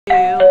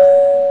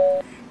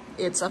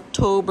It's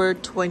October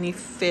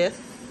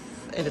 25th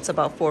and it's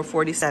about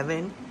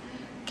 4:47.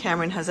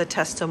 Cameron has a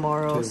test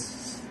tomorrow.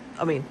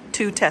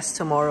 Two tests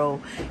tomorrow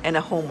and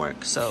a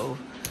homework, so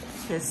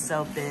he's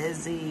so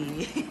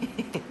busy.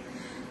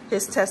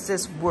 His test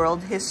is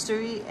world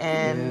history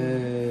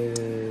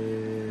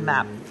and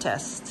map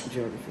test.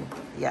 Geography.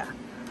 Yeah.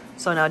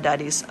 So now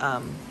Daddy's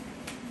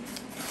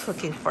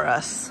cooking for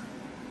us.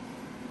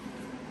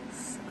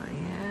 So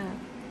yeah.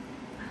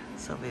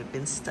 So we've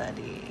been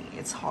studying.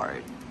 It's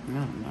hard.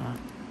 No, not.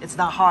 It's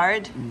not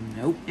hard?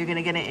 Nope. You're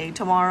gonna get an A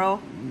tomorrow?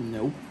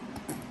 Nope.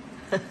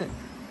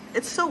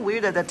 It's so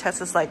weird that the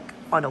test is like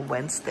on a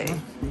Wednesday.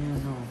 Yeah,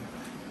 no.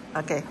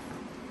 Okay.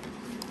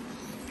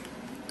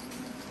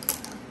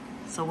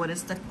 So what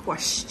is the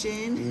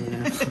question?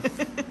 Yeah.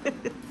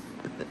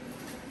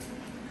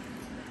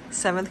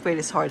 7th grade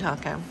is hard, huh,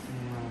 Cam?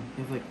 Yeah.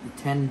 You have like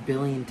 10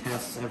 billion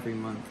tests every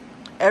month.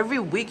 Every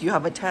week you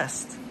have a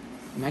test.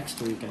 Next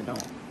week I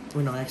don't.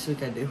 Well, no, next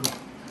week I do.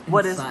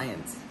 What is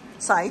science?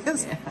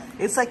 Science? Yeah.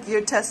 It's like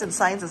your test in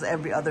science is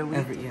every other week.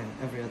 Every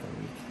other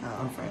week.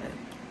 On Friday.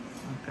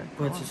 Okay.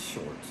 But it's just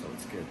short, so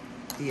it's good.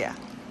 Yeah.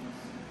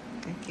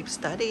 Okay, keep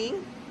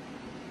studying.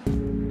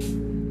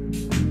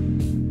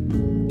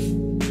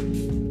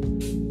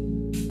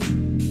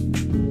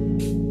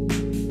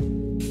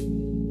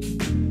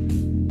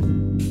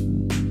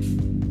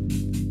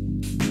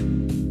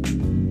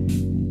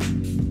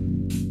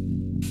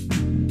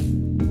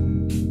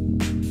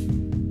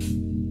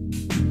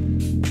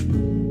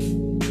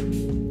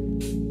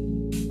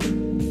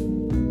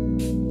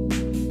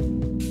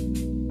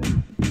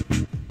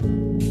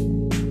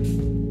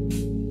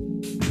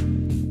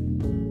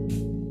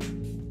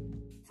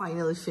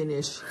 Finally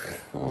finish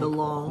the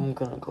long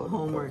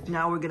homework.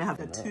 Now we're gonna have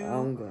the two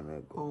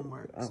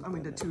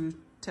homeworks. The two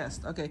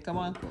tests. Okay, come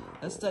on.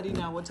 Let's study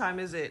now. What time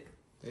is it?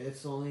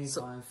 It's only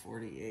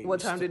 5:48. What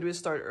time did we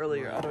start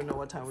earlier? I don't know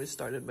what time we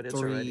started, but it's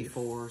already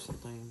 4 or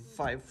something.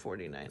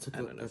 5:49. I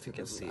don't know if you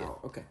can see it.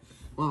 Okay.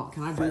 Well,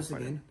 can I do this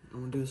again? I'm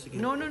gonna do this again.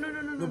 No.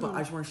 But I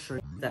just want to show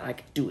you that I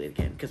can do it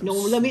again. No,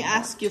 let me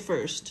ask you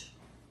first.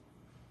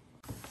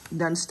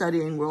 Done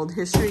studying world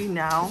history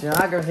now.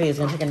 Geography is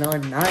gonna take another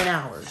 9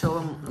 hours. Show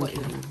them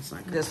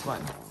this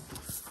one.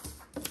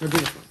 We'll do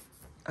this one.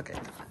 Okay.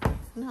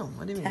 No,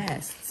 what do you mean?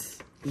 Tests.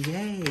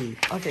 Yay.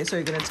 Okay, so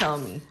you're gonna tell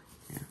me.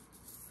 Yeah.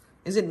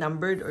 Is it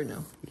numbered or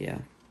no? Yeah.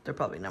 They're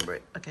probably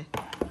numbered. Okay.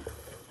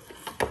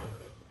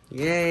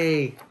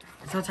 Yay.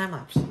 It's not time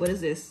lapse. What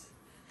is this?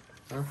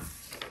 Huh?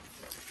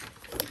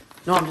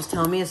 No, I'm just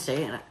telling me a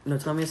state.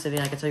 Tell me a city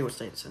and I can tell you what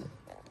state it's in.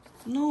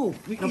 No,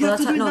 you have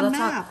to do it in the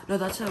map. No,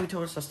 that's how he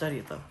told us to study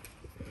it, though.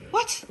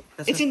 What?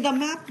 It's in the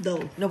map,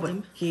 though. No, but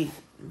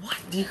what?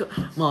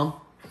 Mom.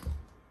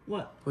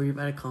 What? Well, you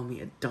better call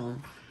me a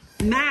dumb.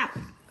 Map.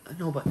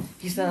 No, but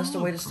he said that's the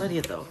way to study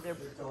it, though.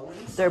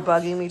 They're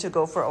bugging me to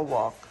go for a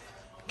walk.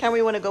 Can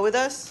we want to go with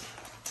us?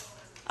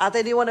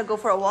 Ate, do you want to go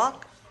for a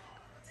walk?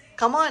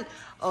 Come on.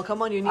 Oh,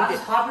 come on, you need it.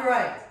 That's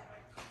copyright.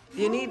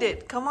 You need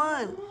it. Come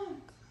on.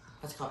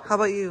 That's copyright. How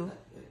about you?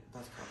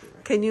 That's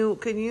copyright. Can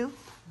you?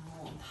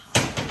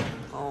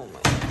 Oh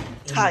my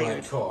God. Tired. In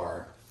my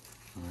car.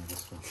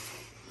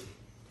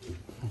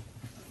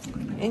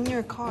 In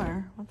your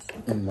car? What's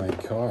that? In my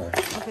car.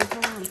 Okay,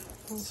 come on.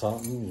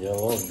 Something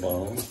yellow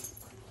bone.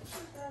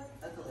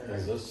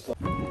 Is this stuff?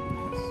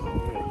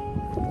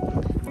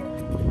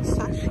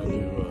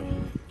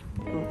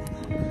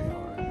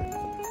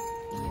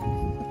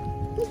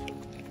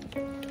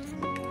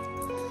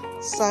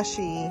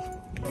 Sashi.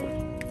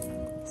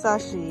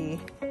 Sashi.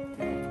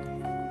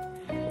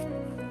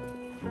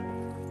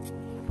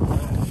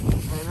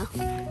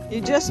 You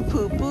just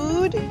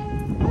poo-pooed,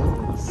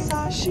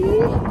 Sashi?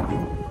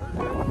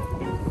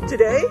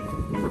 Today?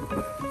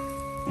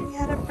 You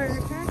had a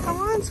burger? Come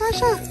on,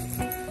 Sasha.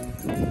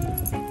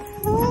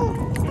 Come on.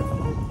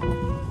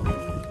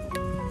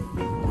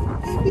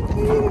 Baby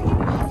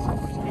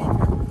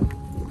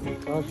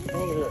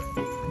girl.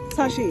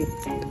 Sashi.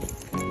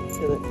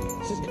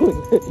 She's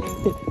doing it.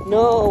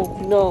 No.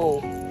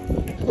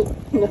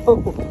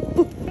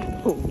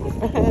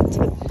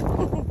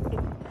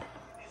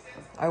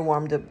 I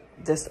warmed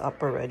this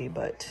up already,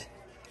 but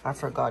I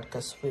forgot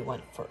because we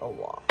went for a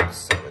walk,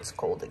 so it's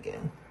cold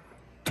again.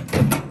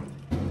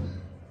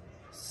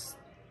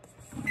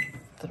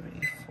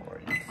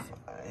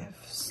 3:45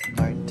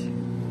 start.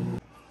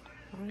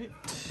 Alright.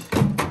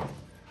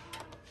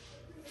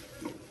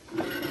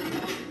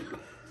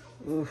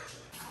 Oof.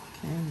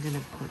 Okay, I'm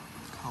gonna put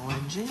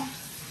collagen.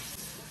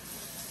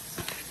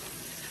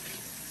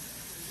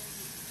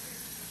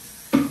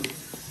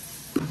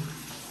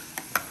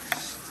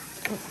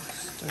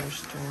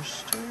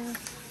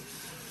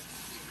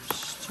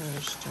 Stir.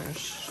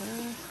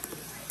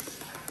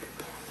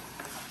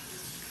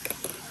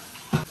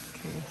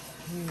 Okay,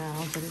 now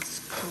that it's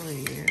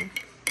clear.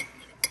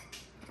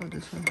 Oh,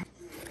 this one.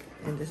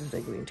 And this is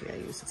the green tea I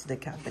use. It's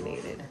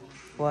decaffeinated.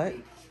 What?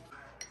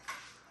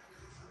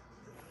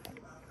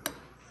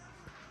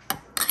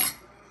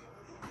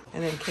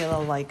 And then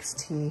Kayla likes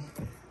tea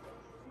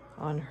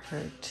on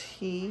her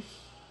tea.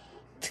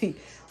 Sassy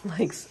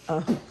likes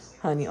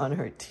honey on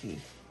her tea.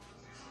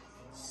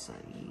 So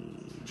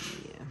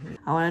yeah.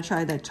 I want to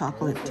try that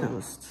chocolate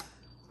toast.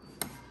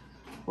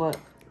 What?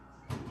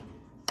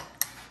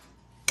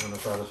 You want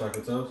to try the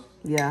chocolate toast?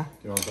 Yeah.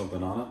 Do you want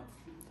something on it?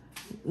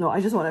 No,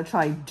 I just want to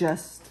try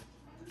just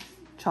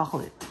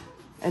chocolate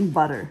and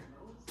butter.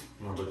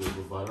 You want to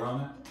put butter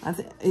on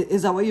it?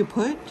 Is that what you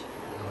put?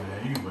 Oh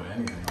yeah, you can put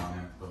anything on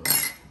it,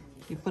 but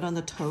You put on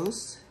the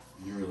toast?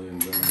 you really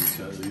enjoy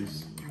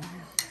these.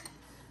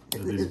 Are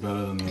these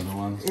better than the other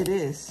ones? It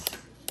is.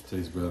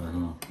 Tastes better,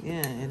 huh?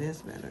 Yeah, it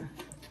is better.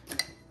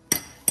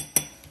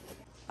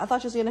 I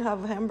thought she was gonna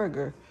have a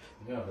hamburger.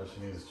 Yeah, but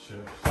she needs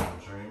chips and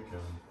a drink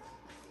and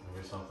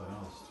maybe something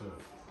else too.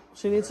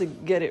 She needs to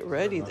get it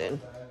ready then.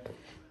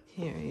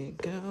 Here you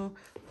go.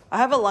 I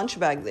have a lunch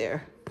bag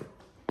there.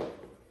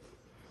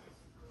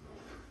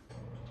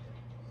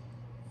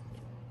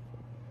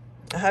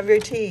 I have your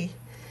tea.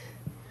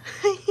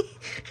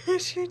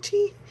 Here's your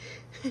tea.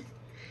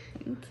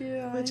 Thank you.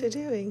 What you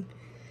doing?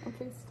 I'll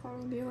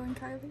FaceTime you and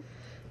Kylie.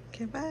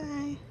 Okay,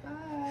 bye.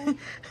 Bye.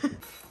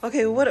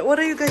 Okay, what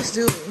are you guys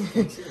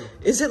doing?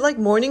 Is it like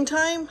morning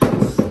time?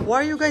 Why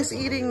are you guys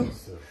eating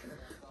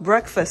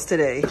breakfast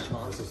today?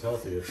 This is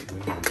healthy. It's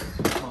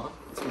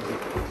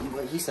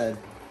What he said.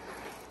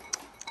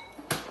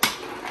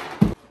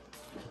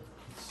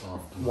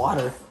 soft.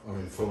 Water. I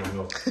mean, full of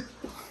milk.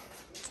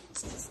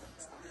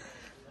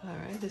 All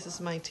right, this is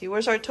my tea.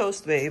 Where's our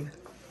toast, babe?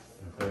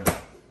 Okay.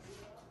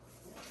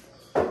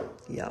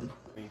 Yum.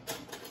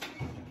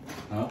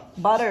 Huh?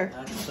 Butter.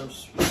 That's so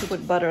sweet. You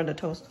put butter on the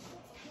toast.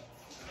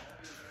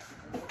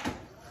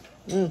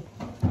 Thank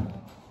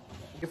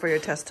you for your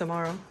test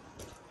tomorrow.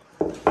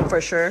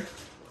 For sure.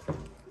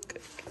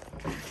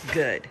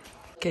 Good.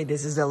 Okay,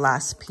 this is the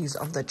last piece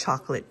of the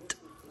chocolate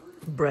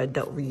bread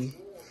that we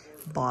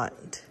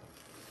bought.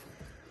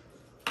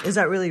 Is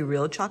that really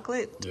real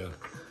chocolate? Yeah.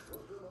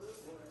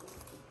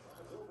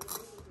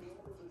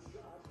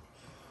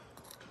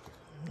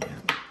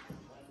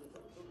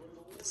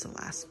 It's the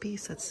last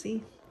piece. Let's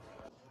see.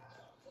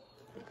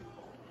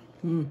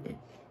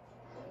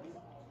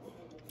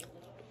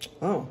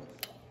 Oh,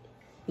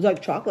 it's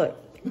like chocolate.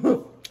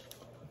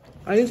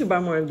 I need to buy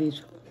more of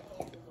these.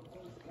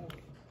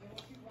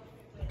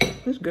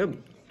 It's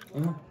good.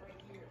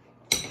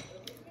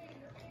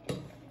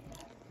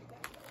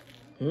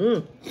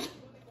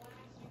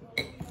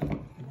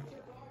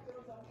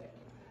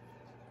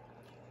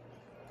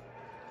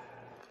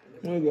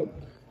 Very good.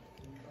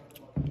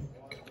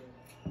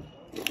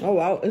 Oh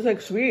wow, it's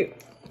like sweet.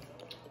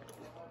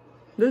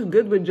 This is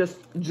good with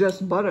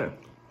just butter.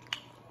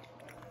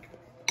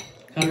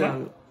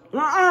 Yeah.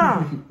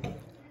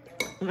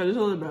 Okay, just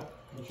a little bit.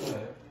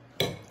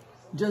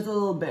 Just a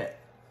little bit.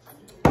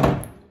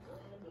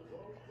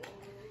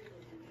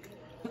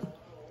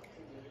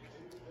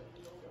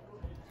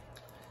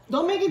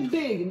 Don't make it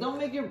big. Don't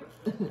make it.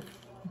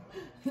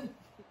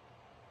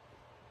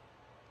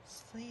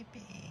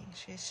 Sleeping.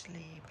 She's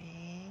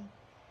sleeping.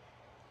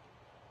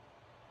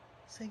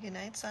 Say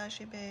goodnight,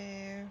 Sashi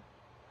Bear.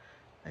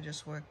 I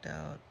just worked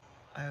out.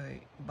 I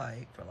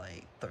bike for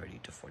like 30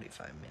 to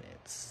 45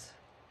 minutes.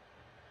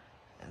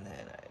 And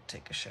then I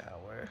take a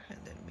shower. And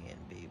then me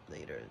and Babe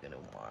later are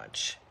gonna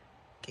watch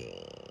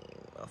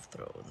Game of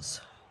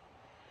Thrones.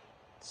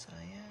 So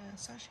yeah,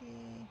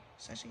 Sashi.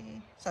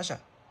 Sasha.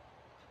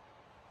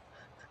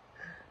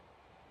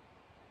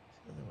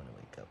 She doesn't want to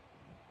wake up.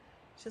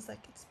 She's like,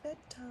 it's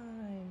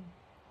bedtime.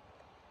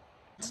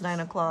 It's 9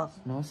 o'clock.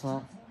 No, it's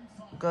not.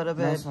 Go to No,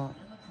 bed. it's not.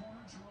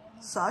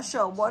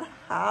 Sasha, what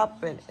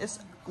happened? Is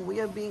we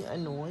are being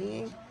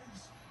annoying?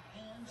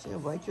 She'll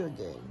bite you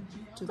again.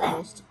 Too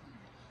close.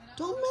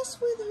 Don't mess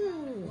with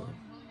her.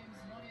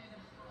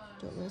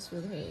 Don't mess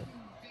with her.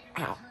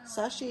 Ow.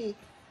 Sashi.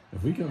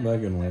 If we come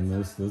back and win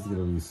this is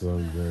gonna be so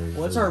great.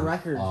 What's This our is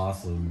record?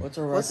 Awesome. What's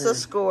our record? What's the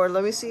score?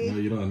 Let me see. No,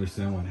 you don't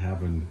understand what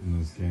happened in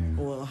this game.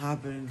 What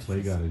happened?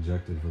 Clay got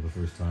ejected for the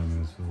first time in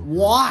his career.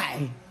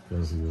 Why?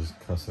 Because he was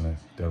cussing at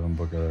Devin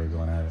Booker. They were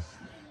going at it.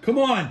 Come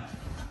on!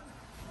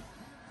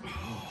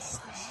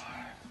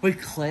 Wait,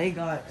 Clay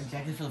got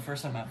ejected for the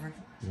first time ever?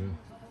 Yeah.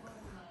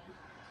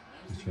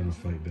 He's trying to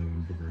fight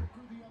Devin Booker.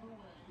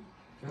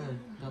 Good.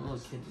 That little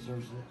kid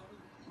deserves it.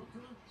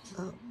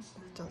 Oh,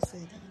 don't say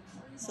that.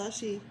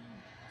 Sashi.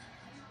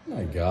 Oh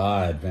my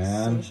God,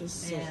 man. Sasha's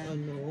so Man.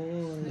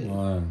 annoying. Come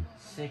on.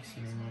 6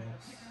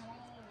 minutes.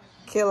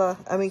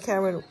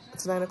 Cameron,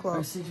 it's 9 Or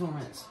o'clock. 6 more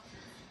minutes.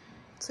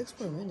 6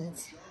 more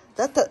minutes.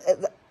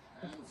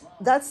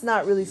 That's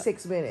not really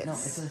 6 minutes. No,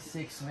 it's like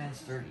 6 minutes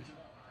 30.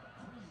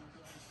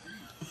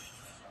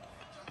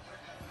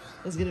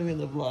 It's gonna be in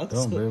the vlog.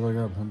 Don't, so- babe, I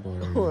got pimple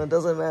Well, already. it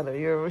doesn't matter.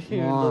 You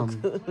Mom.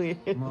 look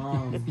weird.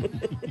 Mom.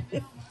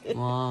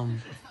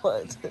 Mom.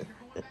 What?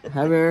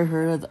 Have you ever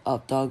heard of the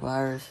up dog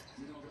virus?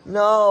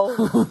 No,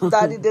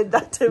 Daddy did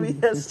that to me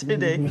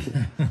yesterday.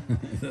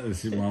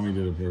 Mommy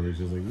did it perfect.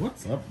 She was like,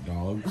 "What's up,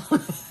 dog?"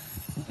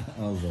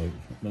 I was like,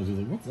 "No." She was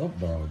like, "What's up,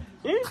 dog?"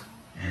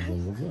 I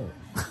was like,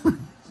 "What's up?"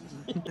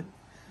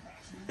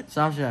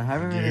 Sasha,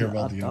 have you Did you ever hear heard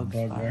about of the up dog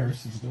dog virus?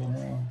 virus that's going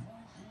around?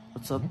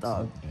 What's up,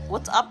 dog?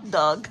 What's up,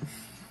 dog?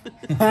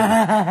 It's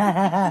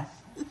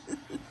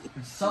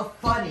so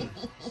funny.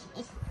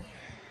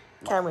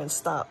 Cameron,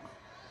 stop.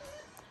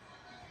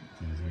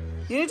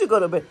 You need to go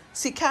to bed.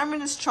 See,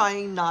 Cameron is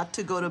trying not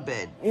to go to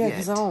bed. Yeah, yet.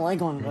 because I don't like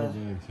going to bed.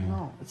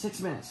 No, it's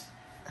 6 minutes.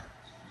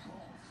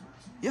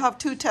 You have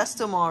 2 tests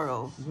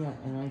tomorrow. Yeah,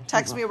 and I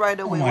Text me right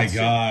away. Oh my what's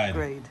your God.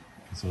 grade.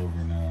 It's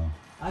over now.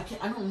 I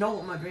don't know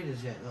what my grade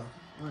is yet, though.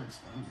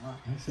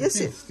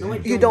 Yes, No,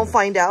 you don't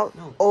find out?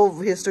 No. Oh,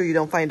 history, you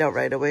don't find out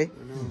right away?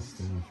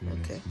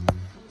 Okay.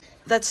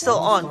 That's still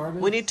on.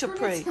 We need to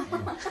pray.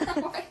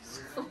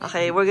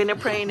 Okay, we're going to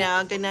pray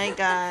now. Good night,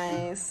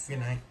 guys. Good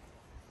night.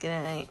 Good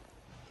night.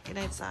 Good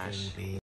night, Sash.